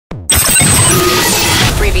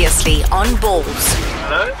Previously on Balls.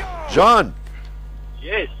 Hello? Jean.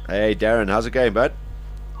 Yes. Hey, Darren. How's it going, bud?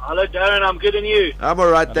 Hello, Darren. I'm good, and you? I'm all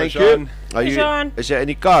right, thank Jean. you. Are you? Jean. Is there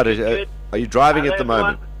any car? Good. Are you driving Hello, at the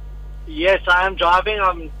everyone. moment? Yes, I am driving.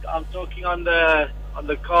 I'm talking on the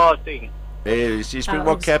car thing. Yeah, you see,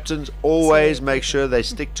 Springbok captains always make sure they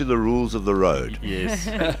stick to the rules of the road. Yes.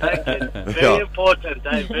 Thank you. Very important,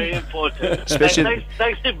 very important. Especially-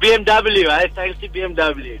 thanks to BMW, Thanks to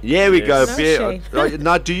BMW. Yeah, we go. No shame.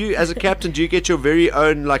 Now, do you, as a captain, do you get your very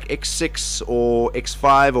own like X6 or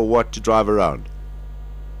X5 or what to drive around?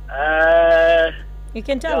 You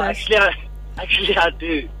can tell us. Actually, I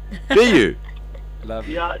do. Do you?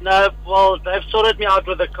 Lovely. Yeah, no, well, they've sorted me out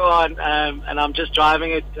with the car, and I'm just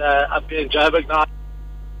driving it up here in Joburg now.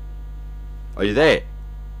 Are you there,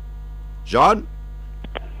 Jean?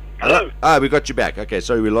 Hello. Ah, we got you back. Okay,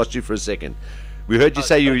 sorry, we lost you for a second. We heard you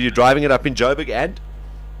say you're driving it up in Joburg, and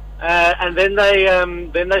And then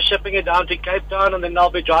they're shipping it down to Cape Town, and then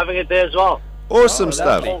I'll be driving it there as well. awesome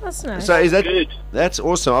stuff. lovely. That's nice. So is that Good. that's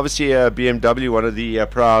awesome? Obviously, BMW, one of the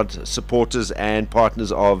proud supporters and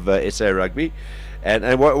partners of SA Rugby, and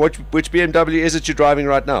which BMW is it you're driving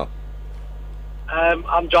right now?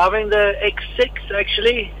 I'm driving the X6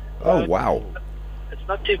 actually. Oh wow, It's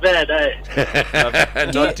not too bad,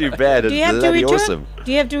 not too bad. It's Do you have to bloody return? awesome.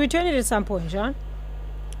 Do you have to return it at some point, Jean?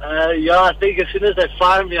 Yeah, I think as soon as they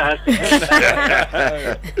find me, I have to.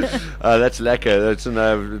 That's lekker. That's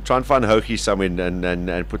try and find Hokie somewhere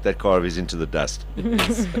and put that car of his into the dust.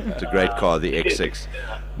 It's a great car, the X6.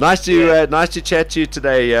 Nice to chat to you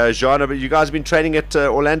today, Jean. But you guys have been training at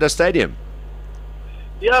Orlando Stadium.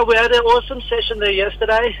 Yeah, we had an awesome session there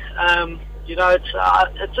yesterday. You know,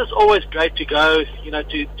 it's just always great to go. You know,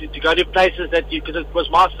 to go to places that because it was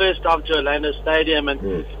my first time to Orlando Stadium, and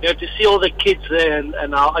you know, to see all the kids there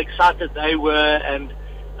and how excited they were, and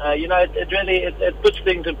you know, it really puts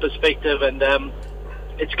things in perspective, and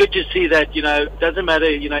it's good to see that, you know, it doesn't matter,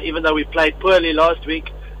 you know, even though we played poorly last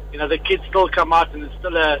week, you know, the kids still come out, and it's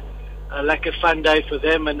still like a fun day for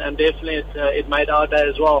them, and definitely it made our day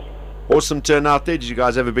as well. Awesome turnout there. Did you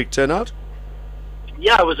guys have a big turnout?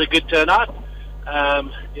 Yeah, it was a good turnout.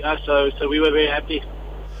 You know, so we were very happy.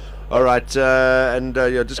 All right, and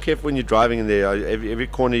yeah, just careful when you're driving in there. Every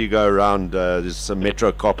corner you go around, there's some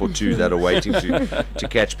metro cop or two that are waiting to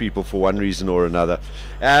catch people for one reason or another.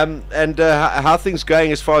 And how are things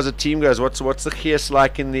going as far as the team goes? What's the chaos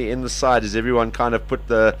like in the side? Has everyone kind of put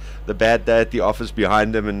the bad day at the office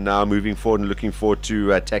behind them and now moving forward and looking forward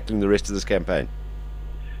to tackling the rest of this campaign?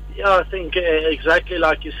 Yeah, I think exactly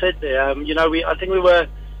like you said there. You know, I think we were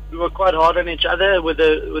quite hard on each other with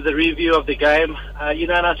the review of the game. You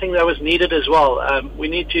know, and I think that was needed as well. We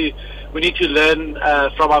need to learn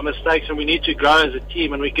from our mistakes, and we need to grow as a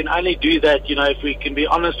team. And we can only do that, you know, if we can be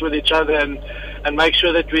honest with each other and make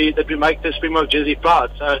sure that we make the Springbok jersey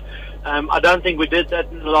proud. So I don't think we did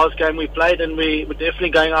that in the last game we played, and we're definitely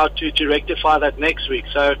going out to rectify that next week.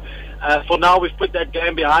 So. For now, we've put that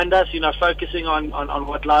game behind us, you know, focusing on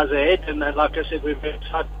what lies ahead, and like I said, we're very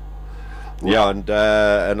excited. Yeah,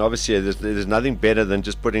 and obviously there's nothing better than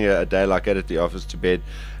just putting a day like that at the office to bed.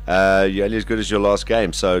 You're only as good as your last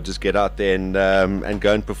game, so just get out there and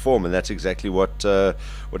go and perform, and that's exactly what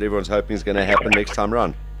everyone's hoping is going to happen next time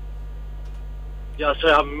around. Yeah, so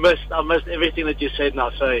I missed everything that you said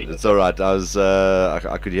now. Sorry. It's all right.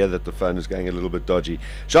 I could hear that the phone was going a little bit dodgy.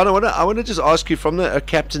 Jean, I want to just ask you from a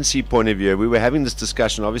captaincy point of view. We were having this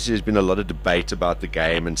discussion. Obviously, there's been a lot of debate about the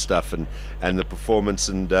game and stuff, and the performance,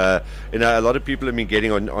 and you know, a lot of people have been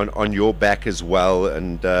getting on your back as well.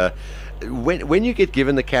 And when you get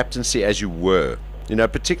given the captaincy as you were, you know,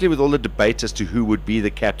 particularly with all the debate as to who would be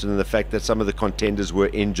the captain and the fact that some of the contenders were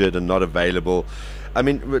injured and not available. I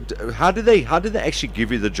mean, how did they actually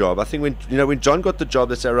give you the job? I think when John got the job,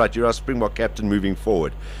 they said, right, you're our Springbok captain moving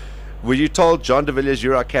forward. Were you told, Jean de Villiers,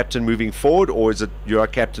 you're our captain moving forward, or is it you're our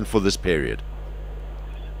captain for this period?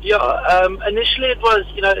 Yeah, initially it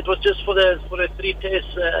was just for the 3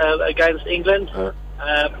 tests against England.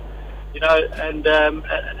 You know,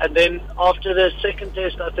 and then after the second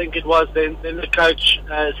test, I think it was, then the coach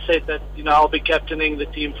said that, you know, I'll be captaining the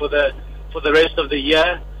team for the rest of the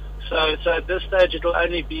year. So at this stage, it'll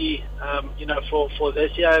only be, you know, for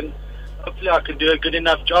this year, and hopefully I can do a good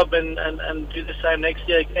enough job and do the same next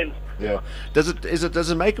year again. Yeah. Does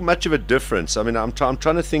it make much of a difference? I mean, I'm trying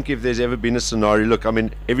to think if there's ever been a scenario. Look, I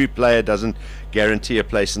mean, every player doesn't guarantee a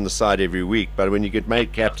place in the side every week. But when you get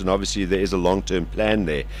made captain, obviously there is a long-term plan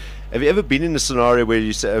there. Have you ever been in a scenario where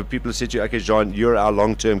you say, people have said to you, okay, Jean, you're our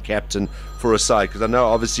long-term captain for a side? Because I know,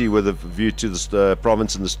 obviously, with a view to the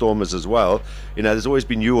province and the Stormers as well, there's always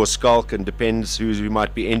been you or Skulk, and depends who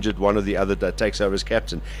might be injured, one or the other that takes over as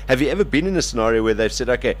captain. Have you ever been in a scenario where they've said,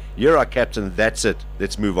 okay, you're our captain, that's it,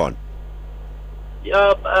 let's move on?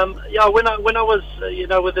 Yeah, when I was,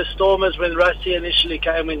 with the Stormers, when Rusty initially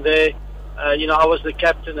came in there, I was the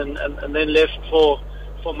captain and then left for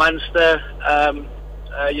Munster.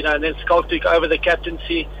 And then Skulk took over the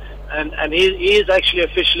captaincy, and he is actually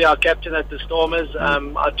officially our captain at the Stormers.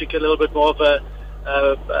 I took a little bit more of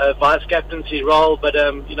a vice captaincy role, but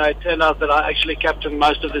it turned out that I actually captained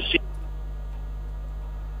most of the season.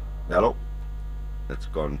 Hello, that's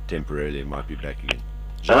gone temporarily. It might be back again.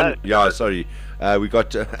 Jean, yeah, sorry. We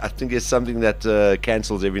got. I think there's something that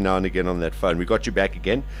cancels every now and again on that phone. We got you back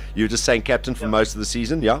again. You were just saying captain for most of the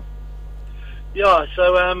season, yeah? Yeah,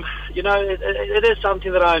 so it is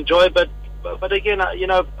something that I enjoy, but again,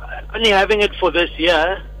 only having it for this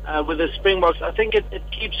year with the Springboks, I think it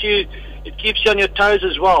keeps you on your toes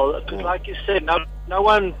as well. Because, like you said, no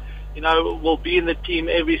one will be in the team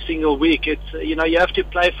every single week. It's you have to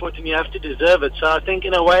play for it and you have to deserve it. So I think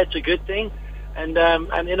in a way it's a good thing, and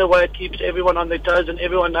in a way it keeps everyone on their toes, and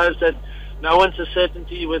everyone knows that no one's a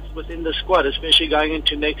certainty within the squad, especially going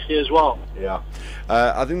into next year as well. Yeah.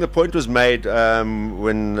 I think the point was made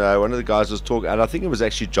when one of the guys was talking, and I think it was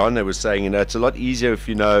actually John that was saying, it's a lot easier if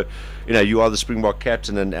you are the Springbok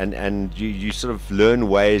captain, and you sort of learn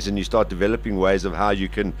ways and you start developing ways of how you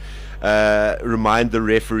can remind the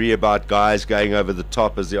referee about guys going over the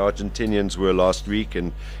top, as the Argentinians were last week,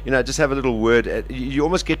 and just have a little word. You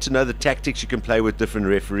almost get to know the tactics you can play with different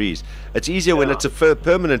referees. It's easier when it's a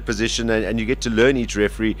permanent position and you get to learn each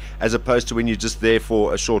referee, as opposed to when you're just there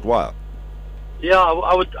for a short while. Yeah,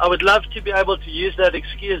 I would love to be able to use that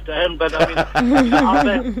excuse, Dan, but I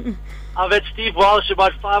mean, I've had Steve Walsh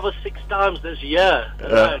about 5 or 6 times this year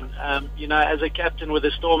alone, as a captain with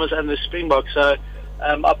the Stormers and the Springboks. So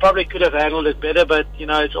I probably could have handled it better, but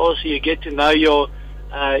it's also you get to know you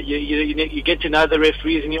get to know the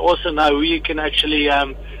referees, and you also know who you can actually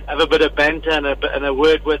have a bit of banter and a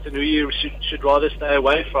word with, and who you should rather stay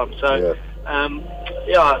away from. So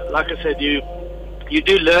like I said, you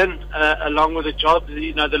do learn along with the job,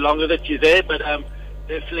 the longer that you're there, but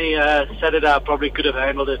definitely Saturday I probably could have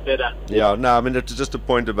handled it better. Yeah, no, I mean, it's just a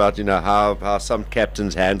point about how some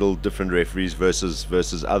captains handle different referees versus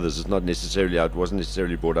others. It's not necessarily, it wasn't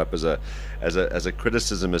necessarily brought up as a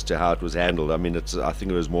criticism as to how it was handled. I mean, I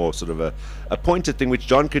think it was more sort of a pointed thing, which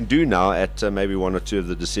John can do now at maybe one or two of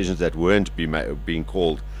the decisions that weren't being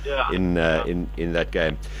called in that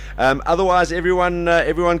game. Otherwise,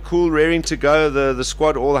 everyone cool, raring to go. The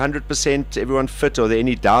squad all 100%. Everyone fit. Are there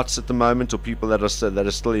any doubts at the moment, or people that are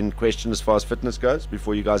still in question as far as fitness goes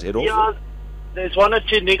before you guys head off? Yeah, there's 1 or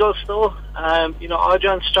 2 niggles still.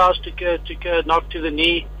 Arjan Strauss took a knock to the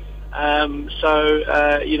knee.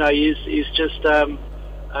 He's just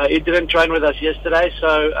he didn't train with us yesterday,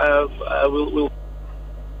 so we'll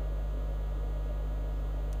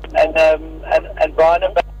and Brian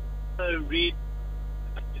Reed,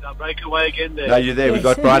 break away again there. No, you're there. We've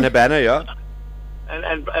got Brian Habana, yeah.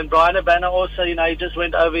 And Brian Habana also, he just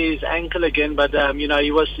went over his ankle again, but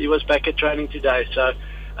he was back at training today, so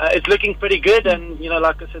it's looking pretty good. And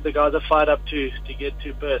like I said, the guys are fired up to get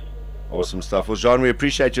to Perth. Awesome stuff. Well, Jean, we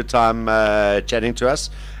appreciate your time chatting to us,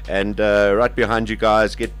 and right behind you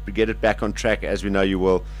guys, get it back on track, as we know you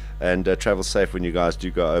will, and travel safe when you guys do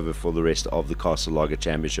go over for the rest of the Castle Lager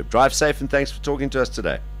Championship. Drive safe, and thanks for talking to us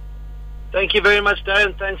today. Thank you very much,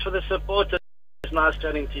 Darren. Thanks for the support. It's nice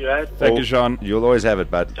chatting to you, eh? Thank you, Jean. You'll always have it,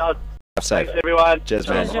 bud. Ciao. Drive safe. Thanks, everyone. Cheers,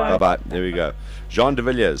 man. Bye-bye. There we go. Jean de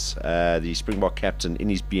Villiers, the Springbok captain, in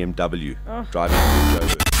his BMW, driving through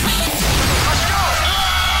Joburg.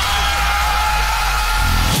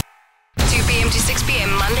 2 p.m. to 6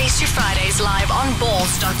 p.m. Mondays to Fridays live on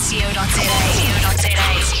balls.co.za.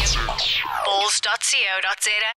 Balls.co.za.